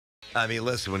I mean,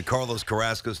 listen, when Carlos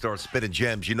Carrasco starts spitting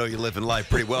gems, you know you're living life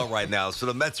pretty well right now. So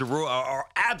the Mets are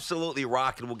absolutely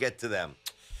rocking. We'll get to them.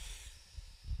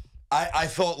 I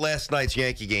thought last night's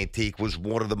Yankee game, Tiki, was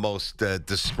one of the most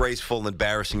disgraceful and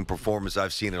embarrassing performances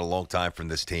I've seen in a long time from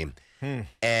this team.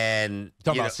 And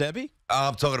talking about Sebi?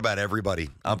 I'm talking about everybody.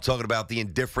 I'm talking about the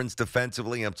indifference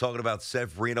defensively. I'm talking about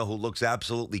Severino, who looks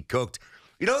absolutely cooked.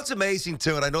 You know, it's amazing,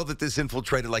 too, and I know that this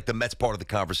infiltrated, like, the Mets part of the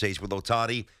conversation with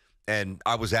Ohtani, and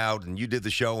I was out, and you did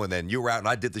the show, and then you were out, and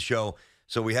I did the show,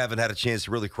 so we haven't had a chance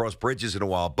to really cross bridges in a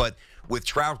while. But with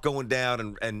Trout going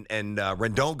down and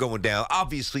Rendon going down,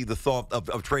 obviously the thought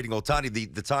of trading Ohtani,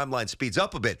 the timeline speeds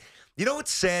up a bit. You know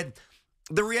what's sad?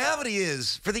 The reality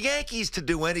is, for the Yankees to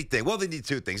do anything, well, they need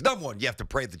two things. Number one, you have to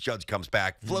pray the Judge comes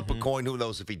back. Flip a coin, who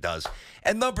knows if he does.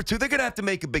 And number two, they're going to have to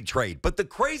make a big trade. But the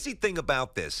crazy thing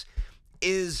about this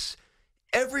is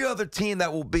every other team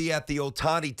that will be at the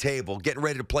Ohtani table getting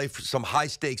ready to play for some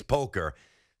high-stakes poker,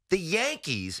 the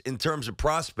Yankees, in terms of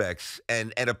prospects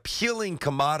and appealing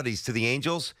commodities to the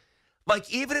Angels, like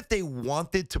even if they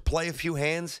wanted to play a few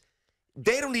hands,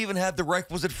 they don't even have the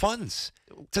requisite funds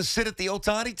to sit at the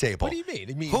Otani table. What do you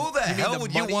mean? Who the hell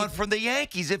would you want from the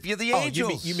Yankees if you're the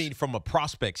Angels? You mean from a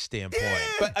prospect standpoint? Yeah.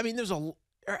 But I mean,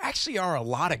 there actually are a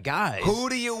lot of guys. Who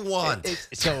do you want?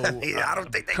 I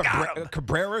don't think they got him.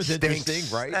 Cabrera's interesting,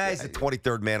 right? He's the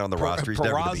 23rd man on the roster. He's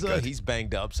never going to be good. He's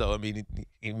banged up, so I mean,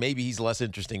 maybe he's less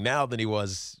interesting now than he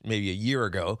was maybe a year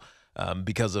ago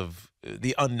because of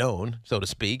the unknown, so to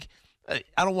speak.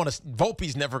 I don't want to.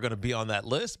 Volpe's never going to be on that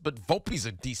list, but Volpe's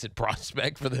a decent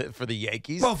prospect for the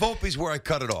Yankees. Well, Volpe's where I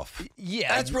cut it off.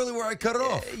 Yeah, that's really where I cut it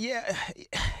off. Yeah,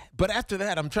 but after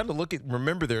that, I'm trying to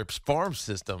remember their farm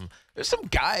system. There's some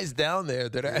guys down there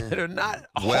that are not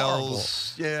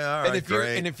Wells, horrible. Yeah, all right,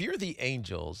 great. And if you're the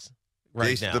Angels right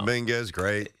Jason now, Dominguez,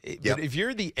 great. But if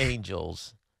you're the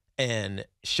Angels and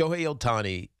Shohei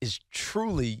Ohtani is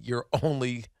truly your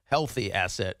only healthy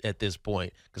asset at this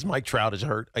point, because Mike Trout is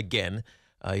hurt again.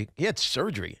 He had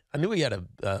surgery. I knew he had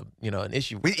an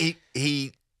issue.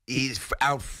 He's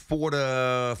out 4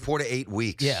 to 8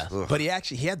 weeks. Yeah, Ugh. but he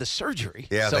had the surgery.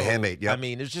 Yeah, so, the hamate. Yep. I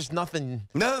mean, there's just nothing.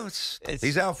 No,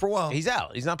 he's out for a while. He's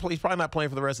out. He's probably not playing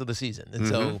for the rest of the season, and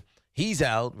so he's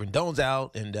out. Rendon's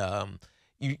out, and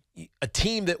a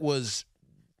team that was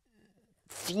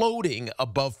floating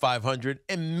above 500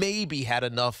 and maybe had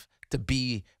enough to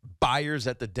be buyers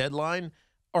at the deadline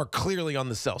are clearly on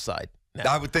the sell side now.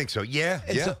 I would think so. Yeah,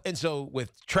 and so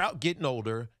with Trout getting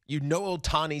older,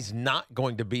 Ohtani's not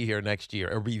going to be here next year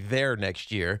or be there next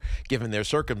year, given their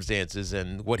circumstances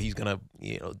and what he's going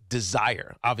to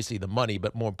desire. Obviously the money,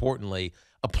 but more importantly,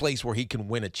 a place where he can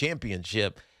win a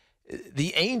championship.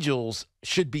 The Angels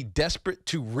should be desperate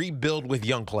to rebuild with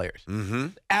young players.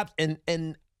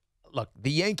 And look,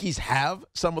 the Yankees have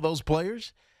some of those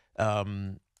players.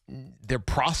 They're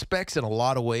prospects in a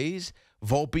lot of ways.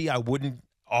 Volpe, I wouldn't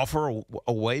offer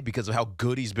away because of how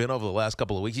good he's been over the last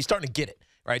couple of weeks. He's starting to get it,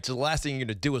 right? So the last thing you're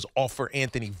going to do is offer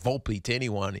Anthony Volpe to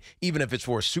anyone, even if it's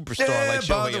for a superstar like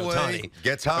Shohei Ohtani.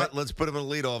 Gets hot, right? Let's put him in a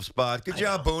leadoff spot. Good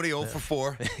job, Booney, 0 for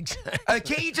 4. Exactly.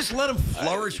 Can't you just let him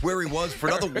flourish where he was for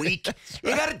another week? You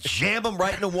got to jam him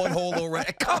right into one hole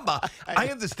already. Come on. I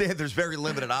understand there's very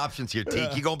limited options here,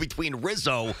 Tiki. You go between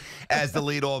Rizzo as the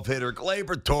leadoff hitter,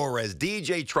 Gleyber Torres,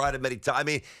 DJ tried it many times. I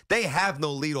mean, they have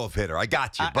no leadoff hitter. I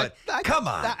got you, but come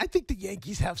on. I think the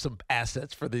Yankees have some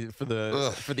assets for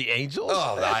the Angels.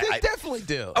 Oh, they definitely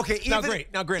do. Okay,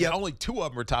 now granted, only 2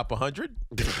 of them are top 100,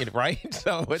 right?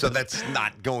 So that's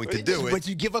not going to do it. But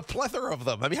you give a plethora of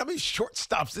them. I mean, how many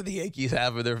shortstops do the Yankees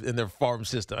have in their farm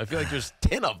system? I feel like there's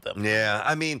 10 of them. Yeah,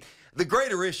 I mean, the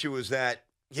greater issue is that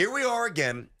here we are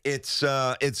again. It's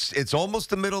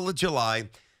almost the middle of July.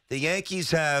 The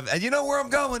Yankees have, and you know where I'm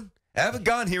going. I haven't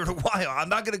gone here in a while. I'm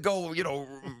not going to go,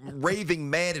 raving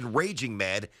mad and raging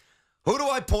mad. Who do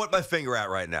I point my finger at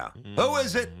right now? Who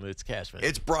is it? It's Cashman.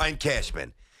 It's Brian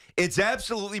Cashman. It's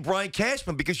absolutely Brian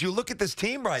Cashman because you look at this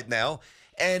team right now,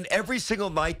 and every single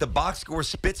night the box score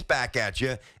spits back at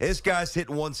you. This guy's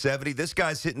hitting 170. This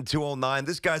guy's hitting 209.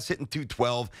 This guy's hitting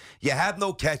 212. You have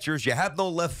no catchers. You have no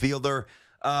left fielder.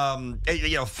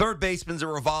 Third baseman's a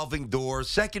revolving door.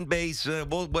 Second base,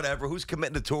 whatever. Who's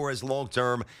committing to Torres long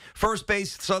term? First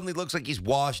base suddenly looks like he's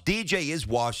washed. DJ is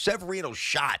washed. Severino's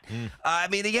shot. I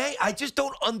mean, I just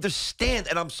don't understand,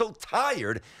 and I'm so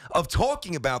tired of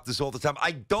talking about this all the time.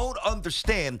 I don't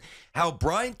understand how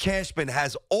Brian Cashman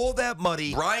has all that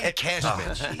money. Brian Cashman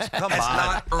has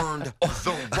not earned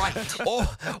the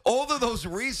right. All of those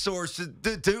resources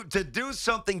to do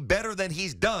something better than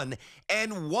he's done,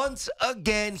 and once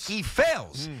again he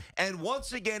fails. And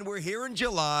once again we're here in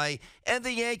July, and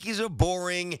the Yankees are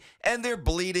boring, and they're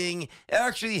bleeding,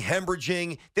 actually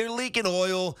hemorrhaging, they're leaking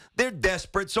oil, they're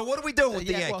desperate. So what are we doing with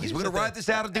the Yankees? We're going to ride this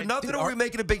out and do nothing, or are we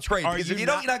making a big trade? Because if you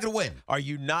don't, you're not going to win. Are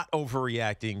you not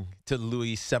overreacting to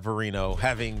Luis Severino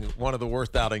having one of the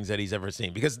worst outings that he's ever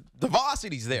seen? Because the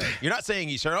velocity's there. You're not saying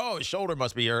he's hurt. Oh, his shoulder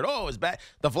must be hurt. Oh, his back.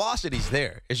 The velocity's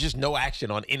there. It's just no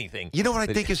action on anything. You know what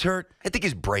I think is hurt? I think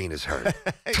his brain is hurt.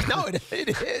 No, it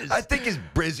is. I think his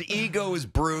ego is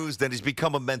bruised and he's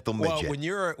become a mental midget.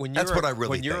 Well, That's what I really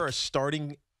when you're a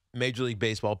starting Major League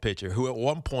Baseball pitcher who at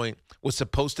one point was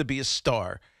supposed to be a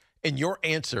star, and your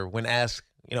answer when asked,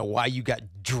 why you got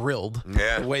drilled,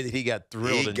 the way that he got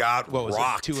drilled, he got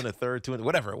rocked. 2 1/3,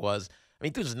 whatever it was. I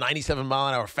mean, this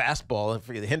 97-mile-an-hour fastball,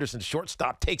 and the Henderson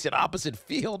shortstop takes it opposite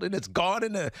field, and it's gone.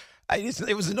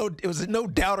 It was a no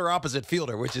doubter opposite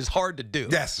fielder, which is hard to do.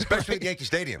 Yes, especially at Yankee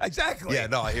Stadium. Exactly. Yeah,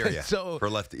 no, I hear you. So for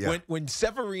lefty, yeah. when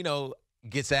Severino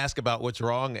gets asked about what's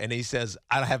wrong, and he says,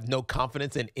 "I have no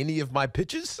confidence in any of my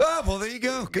pitches." Oh, well, there you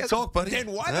go. Good talk, buddy.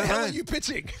 Then why the hell are you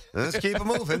pitching? Let's keep it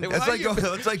moving. It's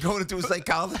like going into a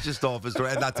psychologist's office.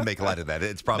 Not to make light of that.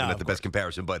 It's probably not the best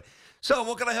comparison. But so,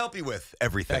 what can I help you with?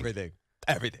 Everything.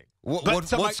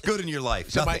 What's good in your life?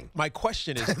 So Nothing. my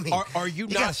question is, are you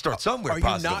not gotta start somewhere? Are you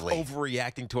Positively. not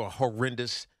overreacting to a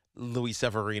horrendous Luis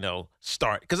Severino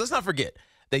start? Because let's not forget,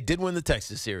 they did win the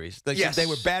Texas series. Yes. They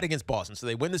were bad against Boston, so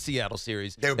they win the Seattle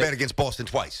series. They were bad against Boston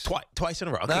twice. Twice in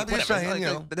a row. Okay, I'm just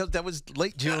saying, that was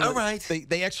late June. All right.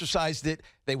 They exercised it.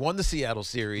 They won the Seattle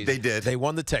series. They did. They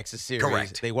won the Texas series.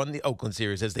 Correct. They won the Oakland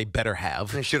series, as they better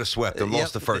have. They should have swept them.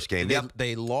 Lost the first game.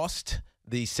 They lost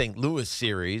the St. Louis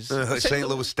series. St.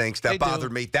 Louis stinks. That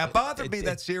bothered me.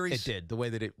 That series. It did. The way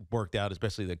that it worked out,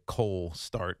 especially the Cole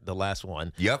start, the last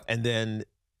one. Yep. And then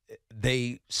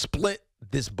they split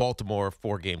this Baltimore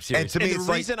 4-game series. And to me,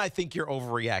 the reason I think you're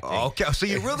overreacting. Okay, so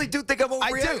you really do think I'm overreacting?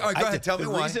 I do. All right, go ahead. Tell me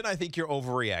why. The reason I think you're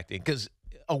overreacting, because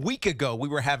a week ago we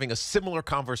were having a similar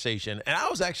conversation, and I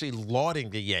was actually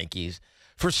lauding the Yankees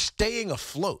for staying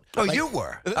afloat. Oh, you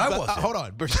were. I wasn't. Hold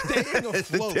on. But staying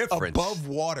afloat above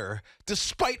water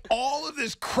despite all of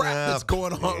this crap that's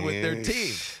going on with their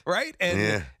team, right?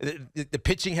 And the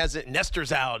pitching hasn't –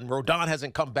 Nestor's out, and Rodon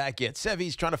hasn't come back yet.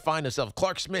 Sevy's trying to find himself.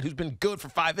 Clark Schmidt, who's been good for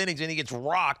 5 innings, and he gets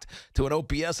rocked to an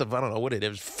OPS of, I don't know what it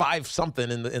is,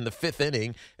 5-something in the 5th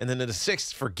inning, and then in the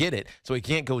 6th, forget it. So he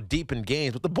can't go deep in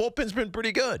games. But the bullpen's been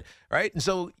pretty good, right? And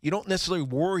so you don't necessarily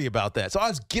worry about that. So I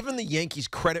was giving the Yankees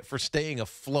credit for staying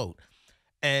afloat.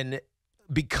 And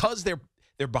because they're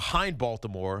behind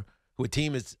Baltimore, who a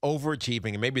team is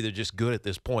overachieving, and maybe they're just good at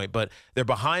this point, but they're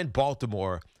behind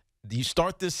Baltimore. You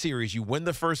start this series, you win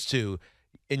the first 2.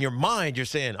 In your mind, you're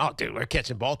saying, oh, dude, we're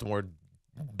catching Baltimore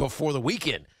before the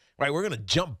weekend, right? We're going to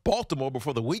jump Baltimore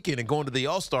before the weekend and go into the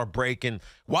All-Star break, and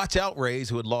watch out, Rays,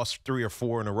 who had lost 3 or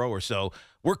 4 in a row or so.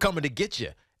 We're coming to get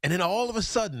you. And then all of a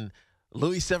sudden,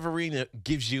 Luis Severino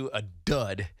gives you a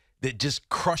dud that just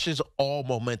crushes all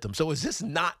momentum. So is this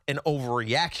not an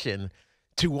overreaction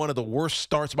to one of the worst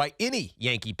starts by any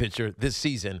Yankee pitcher this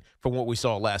season from what we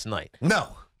saw last night? No.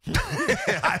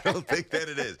 I don't think that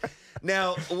it is.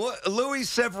 Now, Luis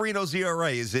Severino's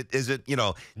ERA, is it,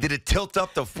 did it tilt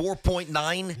up to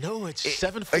 4.9? No, it's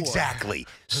 7.4. Exactly.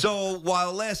 So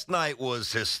while last night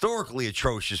was historically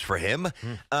atrocious for him,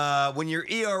 when your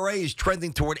ERA is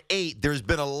trending toward 8, there's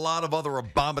been a lot of other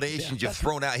abominations you've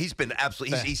thrown out. He's been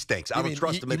absolutely, he stinks. I don't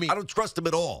trust him. I don't trust him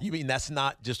at all. You mean that's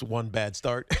not just one bad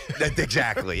start?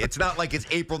 Exactly. It's not like it's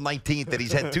April 19th that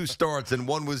he's had 2 starts and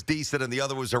one was decent and the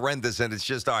other was horrendous, and it's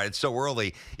just, all right, it's so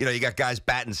early. You got guys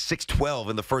batting .612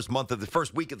 in the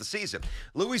first week of the season.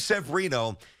 Luis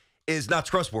Severino is not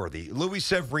trustworthy. Luis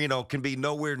Severino can be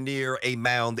nowhere near a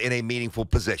mound in a meaningful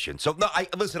position. So, no,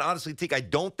 listen, honestly, Tiki, I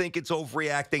don't think it's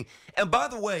overreacting. And by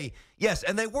the way, yes,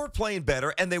 and they were playing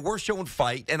better, and they were showing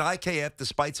fight, and IKF,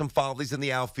 despite some follies in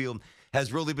the outfield,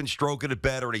 has really been stroking it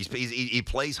better, and he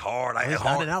plays hard. He's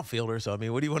not an outfielder, so, I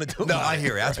mean, what do you want to do? No, I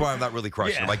hear you. That's why I'm not really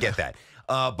crushing him. I get that.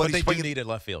 But they do need a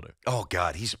left fielder. Oh,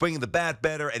 God. He's swinging the bat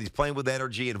better, and he's playing with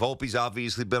energy, and Volpe's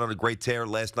obviously been on a great tear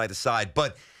last night aside.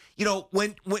 But,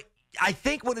 when I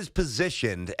think when it's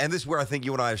positioned, and this is where I think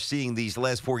you and I are seeing these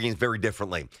last 4 games very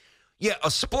differently. Yeah,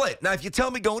 a split. Now, if you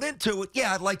tell me going into it,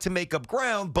 yeah, I'd like to make up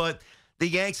ground, but the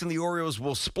Yanks and the Orioles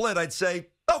will split, I'd say,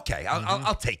 okay,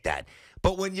 I'll take that.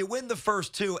 But when you win the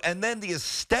first 2, and then the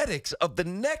aesthetics of the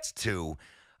next 2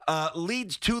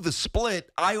 leads to the split,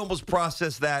 I almost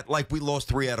process that like we lost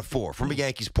 3 out of 4 from a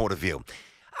Yankees point of view.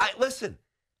 Listen,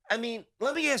 let me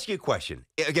ask you a question.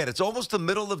 Again, it's almost the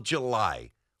middle of July.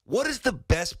 What is the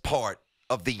best part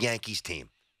of the Yankees team?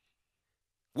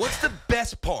 What's the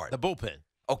best part? The bullpen.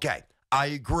 Okay, I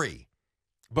agree.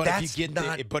 But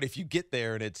if you get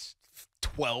there and it's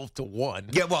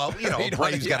 12-1. Yeah, well,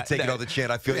 Brady's got to take another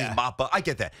chance. I feel yeah. he's mop up. I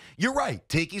get that. You're right.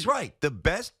 Tiki's right. The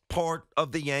best part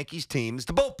of the Yankees team is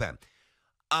the bullpen.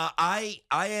 I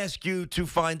ask you to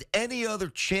find any other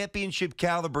championship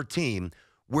caliber team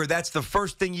where that's the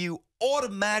first thing you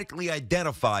automatically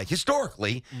identify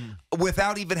historically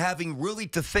without even having really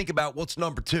to think about what's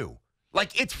number two.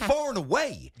 Like, it's far and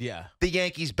away the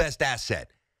Yankees' best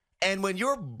asset. And when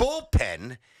your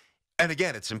bullpen, and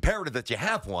again, it's imperative that you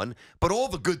have one, but all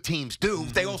the good teams do,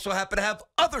 they also happen to have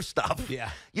other stuff.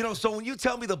 Yeah. So when you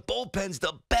tell me the bullpen's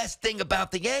the best thing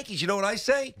about the Yankees, you know what I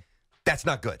say? That's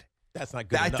not good. That's not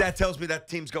good enough. That tells me that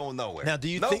team's going nowhere. Now, do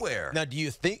you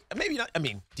think maybe not? I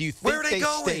mean, do you think Where are they they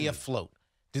stay going? afloat?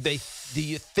 Do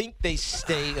you think they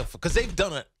stay afloat? Because they've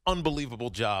done an unbelievable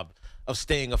job of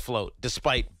staying afloat,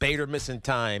 despite Bader missing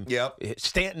time,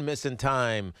 Stanton missing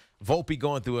time, Volpe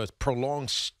going through a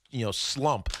prolonged,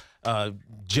 slump.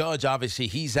 Judge, obviously,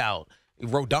 he's out.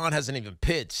 Rodon hasn't even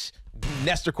pitched.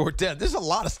 Nestor Cortez. There's a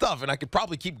lot of stuff, and I could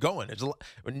probably keep going. There's a lot,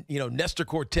 Nestor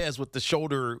Cortez with the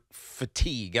shoulder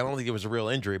fatigue. I don't think it was a real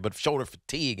injury, but shoulder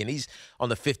fatigue, and he's on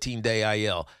the 15-day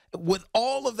IL. With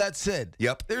all of that said,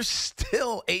 there's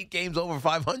still 8 games over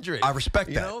 500. I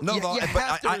respect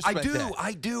that.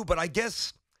 I do, but I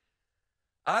guess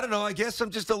I don't know. I guess I'm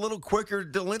just a little quicker to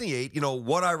delineate,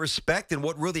 what I respect and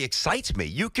what really excites me.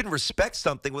 You can respect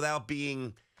something without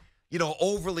being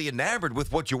overly enamored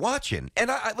with what you're watching.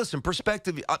 And I listen,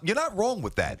 perspective, you're not wrong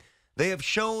with that. They've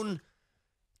shown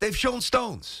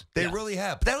stones. They really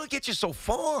have. But that'll get you so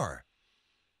far.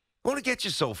 Won't get you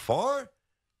so far?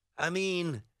 I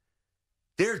mean,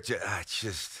 they're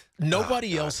just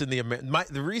nobody else in the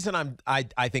the reason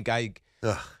I think I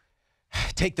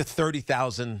take the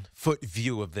 30,000-foot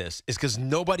view of this is because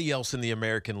nobody else in the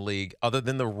American League, other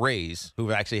than the Rays,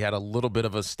 who've actually had a little bit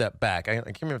of a step back. I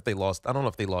can't remember if they lost. I don't know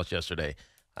if they lost yesterday.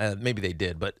 Maybe they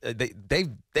did, but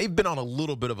they've been on a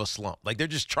little bit of a slump. Like, they're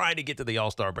just trying to get to the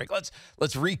All-Star break. Let's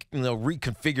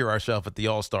reconfigure ourselves at the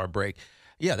All-Star break.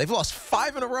 Yeah, they've lost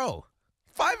 5 in a row.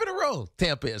 5 in a row,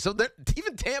 Tampa is. So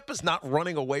even Tampa's not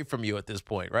running away from you at this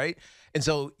point, right? And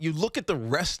so you look at the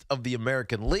rest of the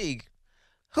American League.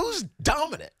 Who's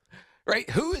dominant, right?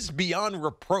 Who is beyond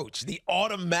reproach? The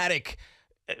automatic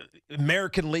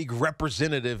American League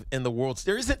representative in the World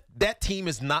Series. That team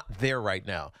is not there right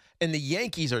now. And the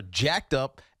Yankees are jacked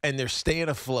up, and they're staying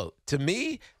afloat. To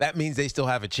me, that means they still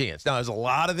have a chance. Now, there's a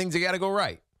lot of things that got to go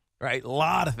right? A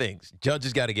lot of things. Judge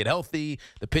has got to get healthy.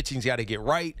 The pitching's got to get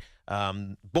right.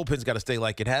 Bullpen's got to stay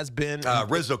like it has been.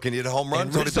 Rizzo can hit a home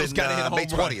run. Rizzo's got to hit a home May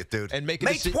run. 20th, dude. And make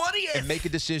May 20th. And make a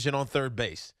decision on third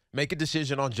base. Make a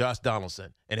decision on Josh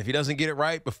Donaldson. And if he doesn't get it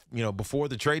right, before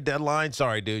the trade deadline,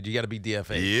 sorry, dude, you got to be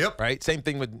DFA. Yep. Right? Same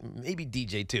thing with maybe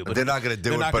DJ, too. But they're not going to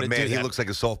do it, but, man, he looks like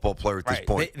a softball player at this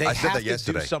point. They I said have that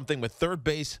yesterday. to do something with third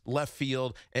base, left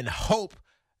field, and hope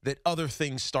that other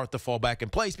things start to fall back in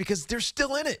place because they're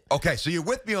still in it. Okay, so you're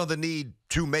with me on the need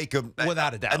to make a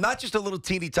without a doubt, and not just a little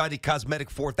teeny tiny cosmetic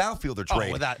fourth outfielder trade.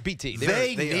 Oh, without BT,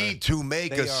 they need to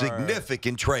make a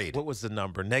significant trade. What was the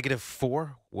number?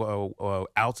 -4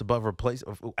 outs above replace,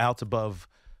 outs above.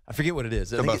 I forget what it is.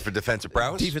 For defensive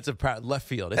prowess, defensive prowess, left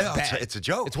field. It's bad. It's a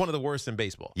joke. It's one of the worst in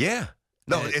baseball. Yeah,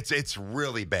 no, it's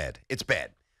really bad. It's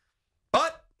bad.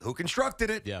 But who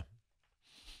constructed it? Yeah,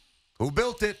 who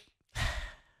built it?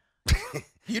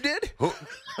 You did?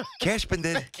 Cashman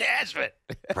did. Cashman.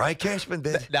 Right, Cashman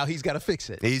did. Now he's got to fix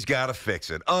it. He's got to fix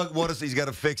it. He's got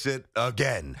to fix it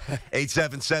again.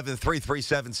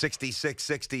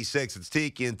 877-337-6666. It's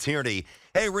Tiki and Tierney.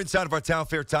 Hey, we're inside of our Town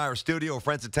Fair Tire studio.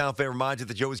 Friends at Town Fair remind you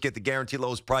that you always get the guaranteed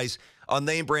lowest price on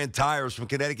name brand tires from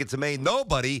Connecticut to Maine.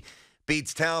 Nobody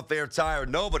beats Town Fair Tire.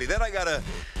 Nobody. Then I gotta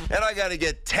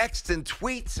get texts and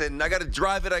tweets, and I gotta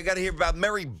drive it. I gotta hear about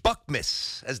Mary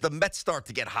Buckmiss as the Mets start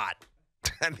to get hot.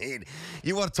 I mean,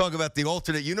 you want to talk about the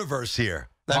alternate universe here.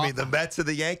 I mean, the Mets and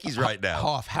the Yankees right now.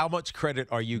 Hoff, how much credit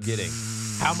are you getting?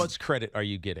 How much credit are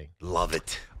you getting? Love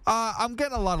it. I'm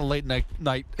getting a lot of late night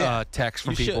texts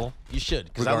from people. You should,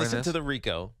 because I listened to the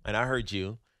Rico, and I heard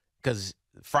you, because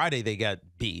Friday they got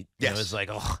beat. Yes. It was like,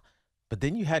 oh. But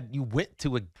then you went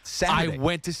to a Saturday. I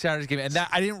went to Saturday's game, and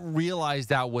I didn't realize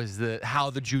that was how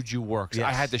the juju works. Yes.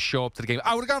 I had to show up to the game.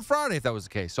 I would have gone Friday if that was the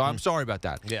case, so I'm sorry about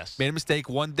that. Yes. Made a mistake,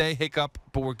 one day, hiccup,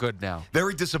 but we're good now.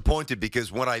 Very disappointed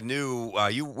because when I knew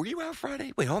were you out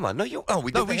Friday? Wait, hold on. No, you. Oh,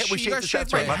 we did. We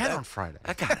shaved my head on Friday.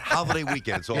 I got it. Holiday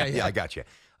weekend. So yeah, I got you.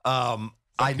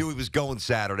 I knew he was going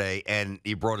Saturday, and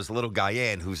he brought his little guy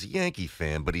in who's a Yankee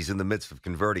fan, but he's in the midst of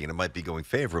converting, and it might be going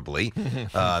favorably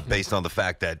based on the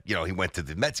fact that, he went to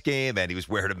the Mets game, and he was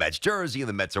wearing a Mets jersey, and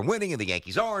the Mets are winning, and the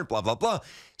Yankees aren't, blah, blah, blah.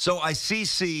 So I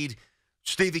CC'd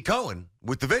Stevie Cohen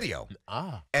with the video.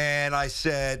 Ah. And I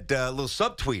said, a little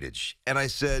subtweetage. And I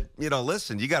said,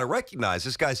 listen, you got to recognize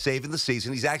this guy's saving the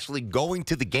season. He's actually going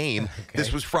to the game. Okay.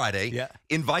 This was Friday. Yeah.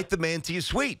 Invite the man to your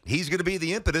suite. He's going to be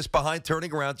the impetus behind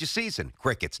turning around your season.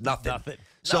 Crickets, nothing.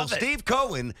 So Steve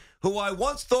Cohen, who I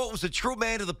once thought was a true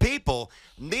man of the people,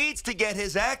 needs to get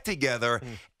his act together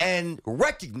and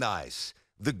recognize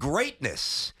the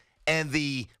greatness and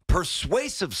the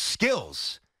persuasive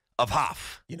skills of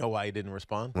Hoff. You know why he didn't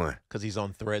respond? Why? Because he's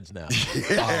on Threads now.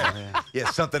 Yeah,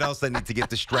 something else I need to get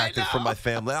distracted from my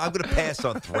family. I'm going to pass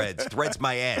on Threads. Threads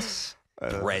my ass.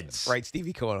 Threads. Right,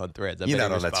 Stevie Cohen on Threads. You're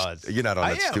not on that. You're not on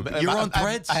that stupid. You're on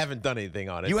Threads. I haven't done anything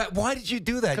on it. Why did you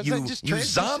do that? You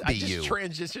zombie. I just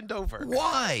transitioned over.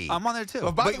 Why? I'm on there too.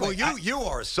 Well, by the way, you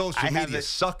are a social media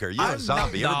sucker. You're I'm a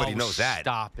zombie. not- Everybody no, knows that.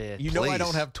 Stop it. You know I Please.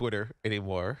 don't have Twitter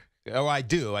anymore. Oh, I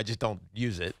do. I just don't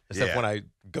use it. Except Yeah. when I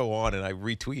go on and I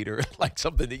retweet or like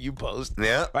something that you post.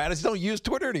 Yeah. Right? I just don't use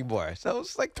Twitter anymore. So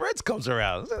it's like Threads comes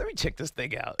around. So let me check this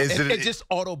thing out. Is It just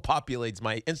auto-populates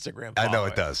my Instagram I know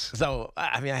followers. it does. So,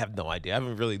 I mean, I have no idea. I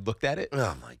haven't really looked at it.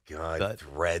 Oh my God. But-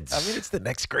 Threads. I mean, it's the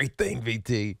next great thing,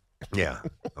 VT. Yeah.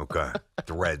 Okay.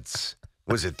 Threads.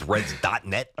 Was it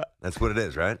threads.net? That's what it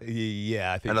is, right?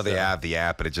 Yeah, I think I know so. they have the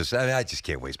app, but I just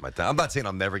can't waste my time. I'm not saying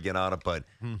I'll never get on it, but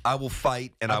I will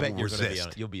fight and I bet will you're gonna be on resist.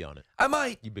 it. You'll be on it. I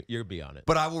might, You'll be on it.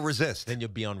 but I will resist. Then you'll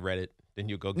be on Reddit. Then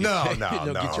you'll go get, No,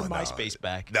 you'll get your no. MySpace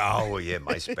back. No, yeah,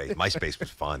 MySpace. MySpace was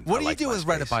fun. What I do you like do with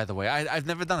MySpace. Reddit, by the way? I've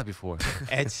never done it before.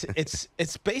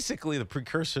 It's basically the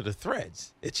precursor to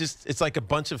Threads. It's like a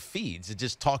bunch of feeds. It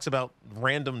just talks about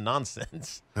random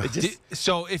nonsense. It just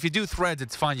So if you do Threads,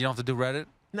 it's fine. You don't have to do Reddit?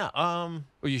 no.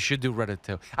 Or you should do Reddit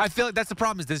too. I feel like that's the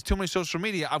problem. Is there's too many social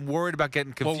media. I'm worried about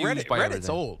getting Well, confused by Reddit's everything.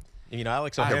 old. You know,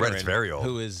 Alex Yeah, O'Hanlon, Reddit's very old.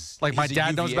 who is Like, my he's a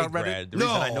dad knows UVA about Reddit? grad. The No,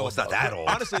 reason I know it's not about- that old.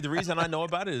 Honestly, the reason I know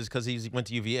about it is because he went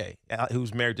to UVA.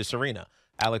 Who's married to Serena,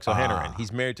 Alex O'Hanlon.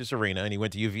 He's married to Serena, and he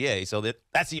went to UVA. So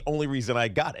that's the only reason I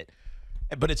got it.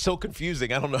 But it's so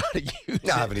confusing. I don't know how to use it.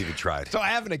 No, I haven't even tried. So I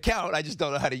have an account. I just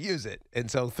don't know how to use it.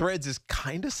 And so Threads is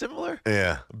kind of similar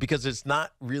Yeah. because it's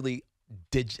not really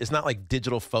it's not like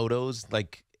digital photos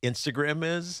like Instagram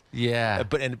is. Yeah.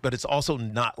 But it's also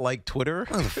not like Twitter.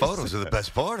 Well, the photos are the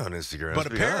best part on Instagram. But let's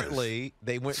be honest. apparently,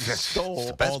 they went and It's stole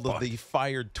the best all part. of the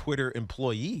fired Twitter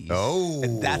employees. Oh.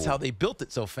 And that's how they built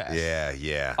it so fast. Yeah,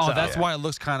 yeah. Oh, that's yeah. why it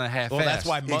looks kind of half-assed. Well, that's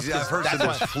why Musk is, I've heard that's some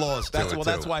why, flaws to it,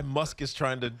 that's too. why Musk is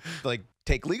trying to like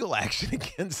take legal action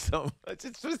against them.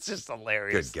 It's just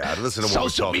hilarious. Good God. Listen to what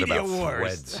Social we're talking media about. wars.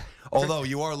 Threads. Although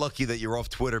you are lucky that you're off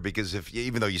Twitter because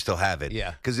even though you still have it.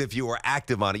 Yeah. Because if you were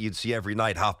active on it, you'd see every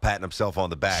night Hoff patting himself on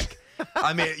the back.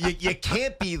 I mean, you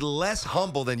can't be less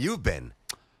humble than you've been.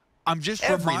 I'm just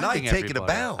Every night reminding taking a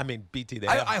everybody. bow. I mean, BT, they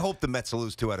I hope the Mets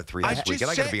lose 2 out of 3 I this week. just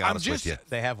And I got to said- be I'm honest with just- you.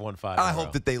 they have won 5. I in a hope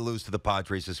row. that they lose to the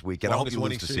Padres this weekend. I hope you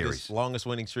lose the series. Longest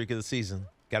winning streak of the season.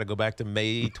 Got to go back to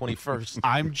May 21st.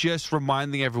 I'm just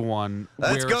reminding everyone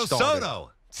Let's where go it started.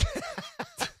 Soto.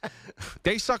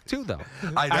 They suck too, though.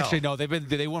 I know. Actually, no. They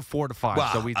won 4-5.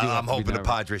 Well, so we do. I'm have to be hoping the nervous.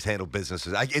 Padres handle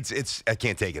businesses. I can't take it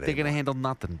They're anymore. gonna handle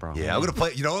nothing, bro. Yeah, I'm going to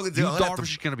play. You know what I'm going to do? You I'm gonna have Darvish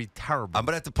is to- gonna be terrible. I'm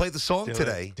going to have to play the song Do it.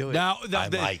 today. Do it. Now, I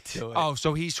might. Do it. Oh,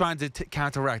 so he's trying to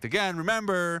counteract again.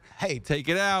 Remember, Hey, take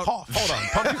it out. Hold on.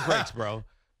 Pump your brakes, bro.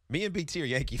 Me and BT are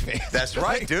Yankee fans. That's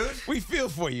right, dude. We feel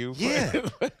for you. Yeah.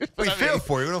 We feel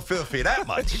for you. We don't feel for you that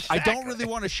much. I don't really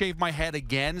want to shave my head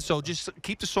again, so just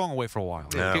keep the song away for a while.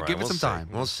 All right, Give it we'll some see. time.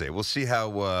 We'll see. We'll see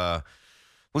how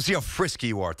frisky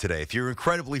you are today. If you're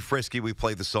incredibly frisky, we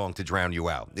play the song to drown you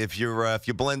out. If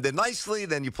you blend in nicely,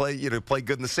 then you play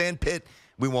good in the sand pit.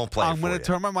 We won't play. I'm going to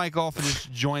turn my mic off and just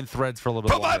join Threads for a little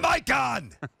bit. Put my longer. mic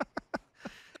on.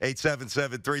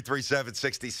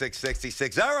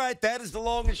 877-337-6666. All right, that is the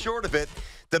long and short of it.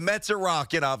 The Mets are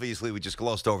rocking. Obviously, we just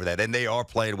glossed over that. And they are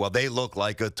playing well. They look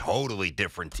like a totally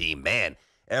different team. Man,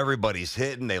 everybody's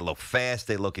hitting. They look fast.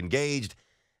 They look engaged.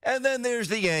 And then there's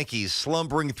the Yankees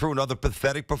slumbering through another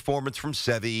pathetic performance from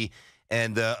Sevy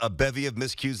and a bevy of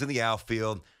miscues in the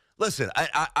outfield. Listen,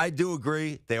 I do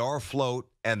agree. They are afloat,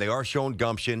 and they are showing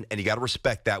gumption, and you got to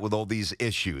respect that with all these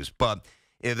issues. But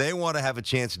if they want to have a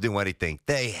chance to do anything,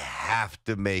 they have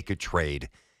to make a trade,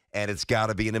 and it's got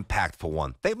to be an impactful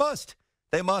one. They must.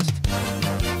 They must.